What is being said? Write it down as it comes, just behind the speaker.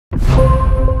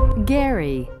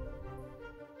Gary.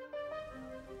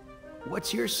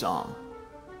 What's your song?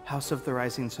 House of the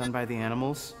Rising Sun by the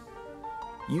Animals.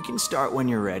 You can start when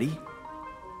you're ready.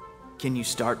 Can you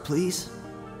start, please?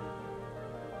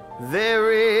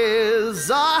 There is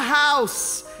a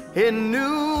house in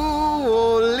New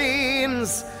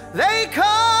Orleans they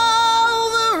call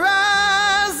the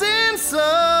Rising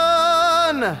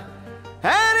Sun,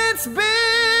 and it's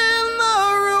been the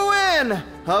ruin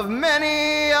of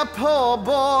many a poor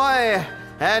boy,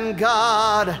 and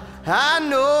God, I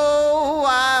know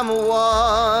I'm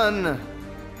one.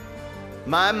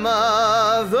 My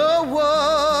mother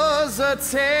was a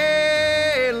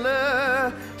tailor.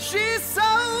 She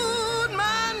sewed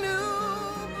my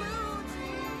new blue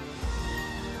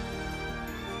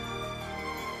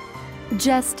jeans.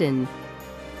 Justin.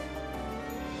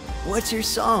 What's your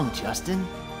song, Justin?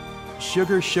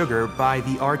 Sugar, Sugar by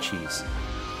the Archies.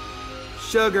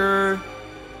 Sugar,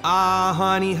 ah,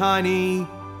 honey, honey,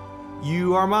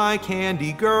 you are my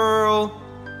candy girl,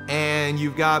 and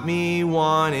you've got me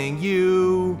wanting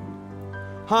you.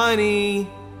 Honey,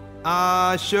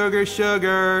 ah, sugar,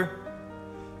 sugar,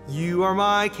 you are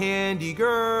my candy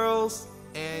girls,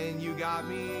 and you got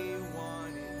me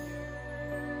wanting you.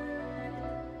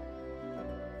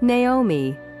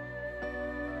 Naomi.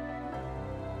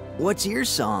 What's your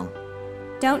song?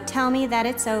 Don't Tell Me That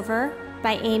It's Over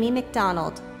by Amy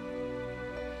McDonald.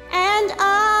 And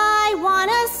I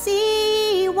wanna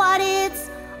see what it's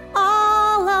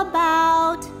all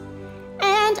about,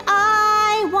 and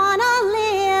I wanna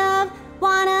live,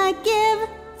 wanna give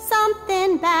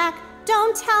something back.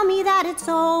 Don't tell me that it's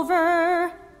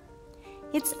over.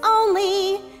 It's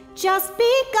only just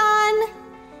begun.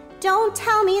 Don't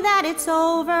tell me that it's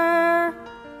over,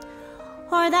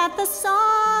 or that the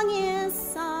song is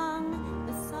sung.